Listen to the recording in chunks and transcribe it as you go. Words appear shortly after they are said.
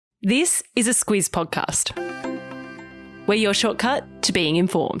This is a Squiz podcast. We're your shortcut to being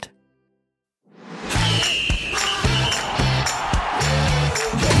informed.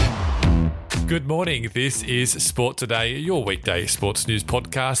 Good morning. This is Sport Today, your weekday sports news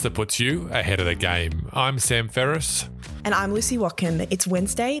podcast that puts you ahead of the game. I'm Sam Ferris. And I'm Lucy Watkin. It's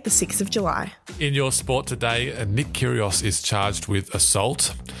Wednesday, the 6th of July. In your Sport Today, Nick Kyrgios is charged with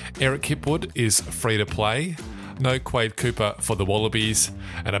assault. Eric Hipwood is free to play. No Quade Cooper for the Wallabies.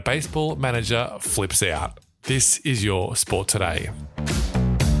 And a baseball manager flips out. This is your Sport Today.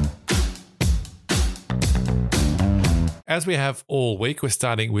 As we have all week, we're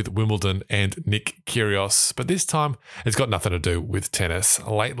starting with Wimbledon and Nick Kyrgios, but this time it's got nothing to do with tennis.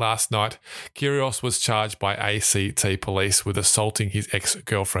 Late last night, Kyrgios was charged by ACT police with assaulting his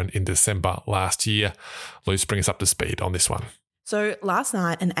ex-girlfriend in December last year. Luce, bring us up to speed on this one. So last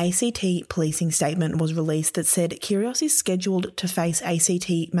night, an ACT policing statement was released that said Kyrgios is scheduled to face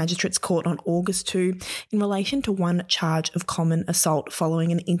ACT Magistrates Court on August 2 in relation to one charge of common assault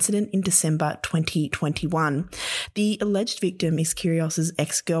following an incident in December 2021. The alleged victim is Kyrgios'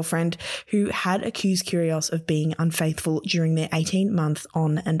 ex-girlfriend, who had accused Kyrgios of being unfaithful during their 18-month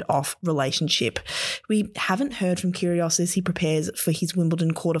on and off relationship. We haven't heard from Kyrgios as he prepares for his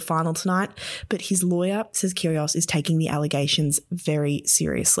Wimbledon quarterfinal tonight, but his lawyer says Kyrgios is taking the allegations very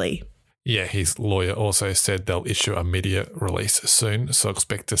seriously. Yeah, his lawyer also said they'll issue a media release soon, so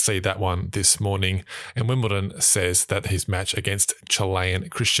expect to see that one this morning. And Wimbledon says that his match against Chilean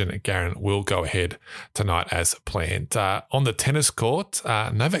Christian Garin will go ahead tonight as planned. On the tennis court,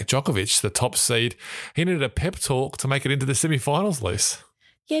 Novak Djokovic, the top seed, he needed a pep talk to make it into the semi-finals, Luce.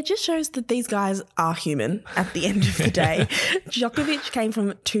 Yeah, it just shows that these guys are human at the end of the day. Djokovic came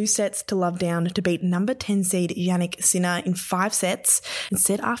from 2 sets to love down to beat number 10 seed Jannik Sinner in 5 sets and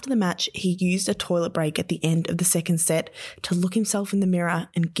said after the match he used a toilet break at the end of the second set to look himself in the mirror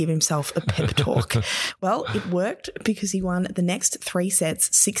and give himself a pep talk. Well, it worked because he won the next 3 sets,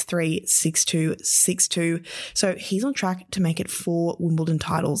 6-3, 6-2, 6-2. So he's on track to make it 4 Wimbledon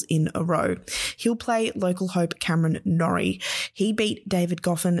titles in a row. He'll play local hope Cameron Norrie. He beat David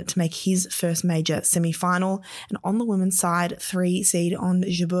Goffin to make his first major semi-final. And on the women's side, 3 seed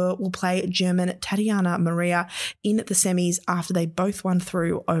Ons Jabeur will play German Tatiana Maria in the semis after they both won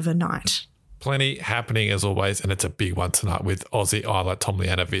through overnight. Plenty happening as always, and it's a big one tonight with Aussie Isla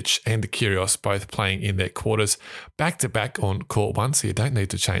Tomljanovic and Kyrgios both playing in their quarters back-to-back on Court 1, so you don't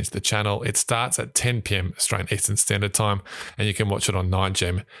need to change the channel. It starts at 10 p.m. Australian Eastern Standard Time, and you can watch it on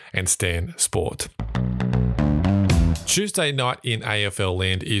 9Gem and Stan Sport. Tuesday night in AFL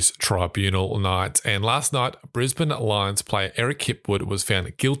land is tribunal night, and last night Brisbane Lions player Eric Hipwood was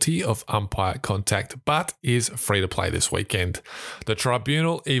found guilty of umpire contact but is free to play this weekend. The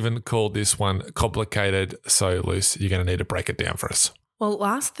tribunal even called this one complicated, so Luce, you're going to need to break it down for us. Well,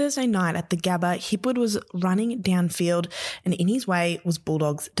 last Thursday night at the Gabba, Hipwood was running downfield and in his way was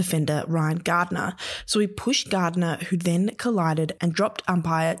Bulldogs defender Ryan Gardner. So he pushed Gardner, who then collided and dropped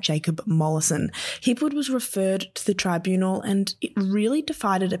umpire Jacob Mollison. Hipwood was referred to the tribunal and it really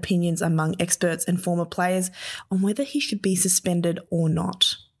divided opinions among experts and former players on whether he should be suspended or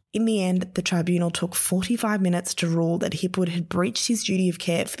not. In the end, the tribunal took 45 minutes to rule that Hipwood had breached his duty of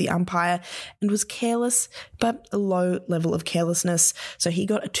care for the umpire and was careless, but a low level of carelessness. So he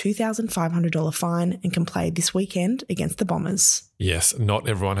got a $2,500 fine and can play this weekend against the Bombers. Yes, not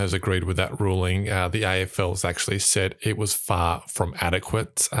everyone has agreed with that ruling. The AFL has actually said it was far from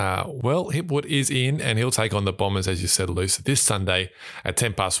adequate. Well, Hipwood is in and he'll take on the Bombers, as you said, Luce, this Sunday at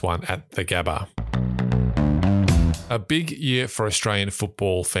 1:10 at the Gabba. A big year for Australian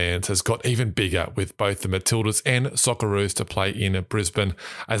football fans has got even bigger with both the Matildas and Socceroos to play in Brisbane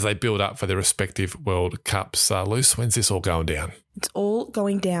as they build up for their respective World Cups. Luce, when's this all going down? It's all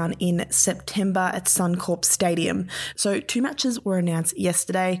going down in September at Suncorp Stadium. So 2 matches were announced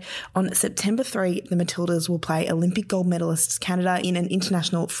yesterday. On September 3, the Matildas will play Olympic gold medalists Canada in an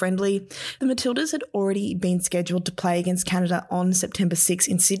international friendly. The Matildas had already been scheduled to play against Canada on September 6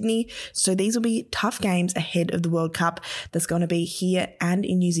 in Sydney. So these will be tough games ahead of the World Cup that's going to be here and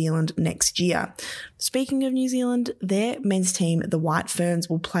in New Zealand next year. Speaking of New Zealand, their men's team, the White Ferns,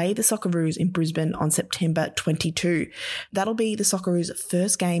 will play the Socceroos in Brisbane on September 22. That'll be the Socceroos'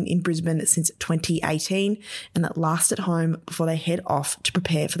 first game in Brisbane since 2018, and that last at home before they head off to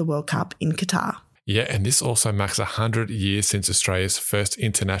prepare for the World Cup in Qatar. Yeah, and this also marks 100 years since Australia's first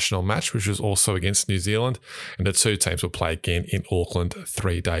international match, which was also against New Zealand, and the 2 teams will play again in Auckland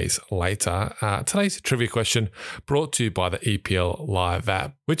 3 days later. Today's trivia question brought to you by the EPL Live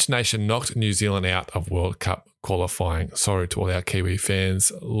app. Which nation knocked New Zealand out of World Cup qualifying? Sorry to all our Kiwi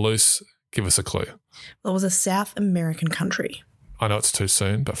fans. Luce, give us a clue. Well, it was a South American country. I know it's too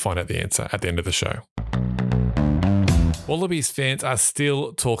soon, but find out the answer at the end of the show. Wallabies fans are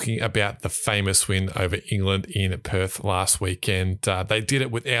still talking about the famous win over England in Perth last weekend. They did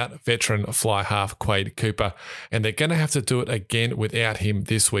it without veteran fly half Quade Cooper, and they're going to have to do it again without him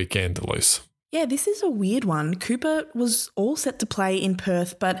this weekend, Luce. Yeah, this is a weird one. Cooper was all set to play in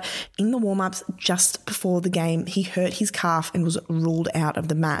Perth, but in the warm-ups just before the game, he hurt his calf and was ruled out of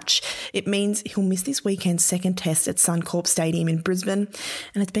the match. It means he'll miss this weekend's second test at Suncorp Stadium in Brisbane,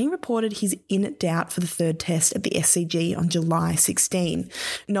 and it's being reported he's in doubt for the third test at the SCG on July 16.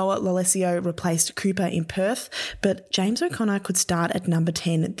 Noah Lolesio replaced Cooper in Perth, but James O'Connor could start at number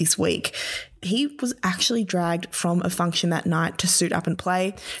 10 this week. He was actually dragged from a function that night to suit up and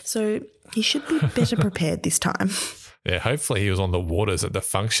play, so he should be better prepared this time. Yeah, hopefully he was on the waters at the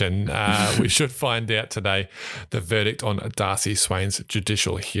function. We should find out today the verdict on Darcy Swain's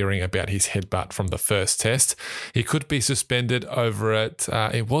judicial hearing about his headbutt from the first test. He could be suspended over it.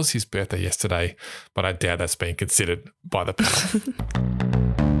 It was his birthday yesterday, but I doubt that's being considered by the panel.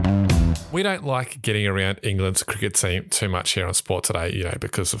 We don't like getting around England's cricket team too much here on Sport Today,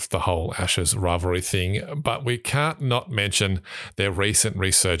 because of the whole Ashes rivalry thing, but we can't not mention their recent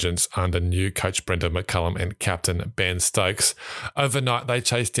resurgence under new coach Brendan McCullum and captain Ben Stokes. Overnight, they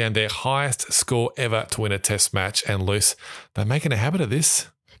chased down their highest score ever to win a test match, and Luce, they're making a habit of this.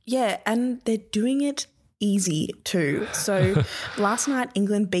 Yeah, and they're doing it easy too. So last night,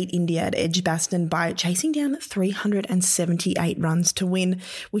 England beat India at Edgbaston by chasing down 378 runs to win,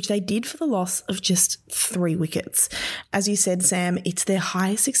 which they did for the loss of just 3 wickets. As you said, Sam, it's their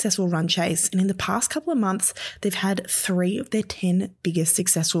highest successful run chase, and in the past couple of months, they've had 3 of their 10 biggest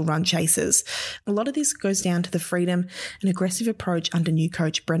successful run chases. A lot of this goes down to the freedom and aggressive approach under new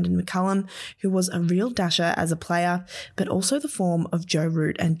coach Brendan McCullum, who was a real dasher as a player, but also the form of Joe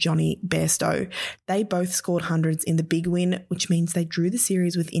Root and Johnny Bairstow. They both scored hundreds in the big win, which means they drew the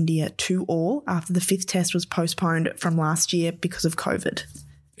series with India 2-2 after the 5th test was postponed from last year because of COVID.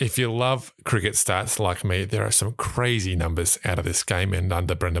 If you love cricket stats like me, there are some crazy numbers out of this game and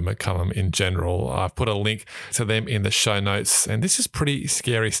under Brendan McCullum in general. I've put a link to them in the show notes, and this is pretty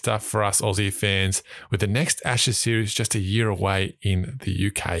scary stuff for us Aussie fans with the next Ashes series just a year away in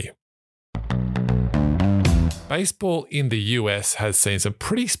the UK. Baseball in the US has seen some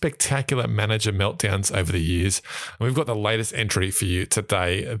pretty spectacular manager meltdowns over the years. And we've got the latest entry for you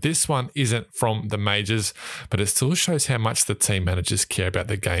today. This one isn't from the majors, but it still shows how much the team managers care about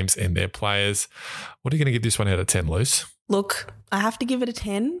their games and their players. What are you going to give this one out of 10, Luce? Look, I have to give it a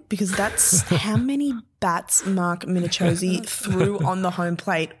 10 because that's how many bats Mark Minnichosi threw on the home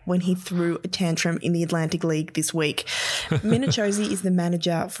plate when he threw a tantrum in the Atlantic League this week. Minnichosi is the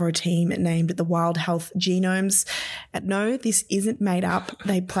manager for a team named the Wild Health Genomes. No, this isn't made up.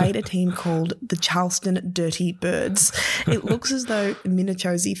 They played a team called the Charleston Dirty Birds. It looks as though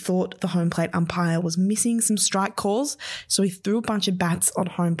Minnichosi thought the home plate umpire was missing some strike calls, so he threw a bunch of bats on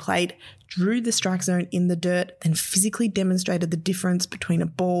home plate, drew the strike zone in the dirt, then physically demonstrated the difference between a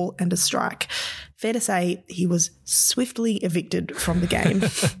ball and a strike. Fair to say, he was swiftly evicted from the game.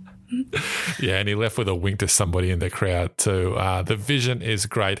 Yeah, and he left with a wink to somebody in the crowd too. The vision is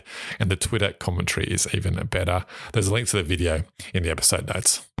great, and the Twitter commentary is even better. There's a link to the video in the episode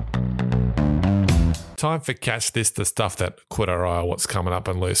notes. Time for Catch This, the stuff that caught our eye, what's coming up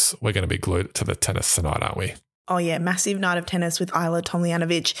and loose. We're going to be glued to the tennis tonight, aren't we? Oh yeah, massive night of tennis with Ajla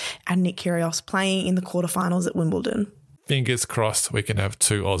Tomljanovic and Nick Kyrgios playing in the quarterfinals at Wimbledon. Fingers crossed we can have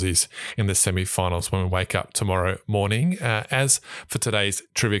 2 Aussies in the semi-finals when we wake up tomorrow morning. As for today's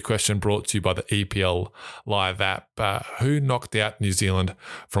trivia question brought to you by the EPL Live app, who knocked out New Zealand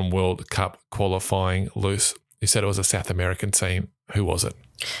from World Cup qualifying? Luce, you said it was a South American team. Who was it?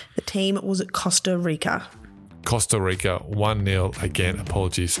 The team was Costa Rica. Costa Rica 1-0. Again,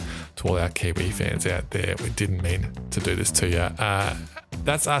 apologies to all our Kiwi fans out there. We didn't mean to do this to you.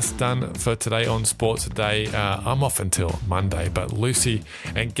 That's us done for today on Sport Today. I'm off until Monday, but Lucy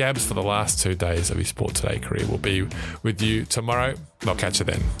and Gabs for the last 2 days of his Sport Today career will be with you tomorrow. I'll catch you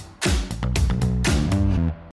then.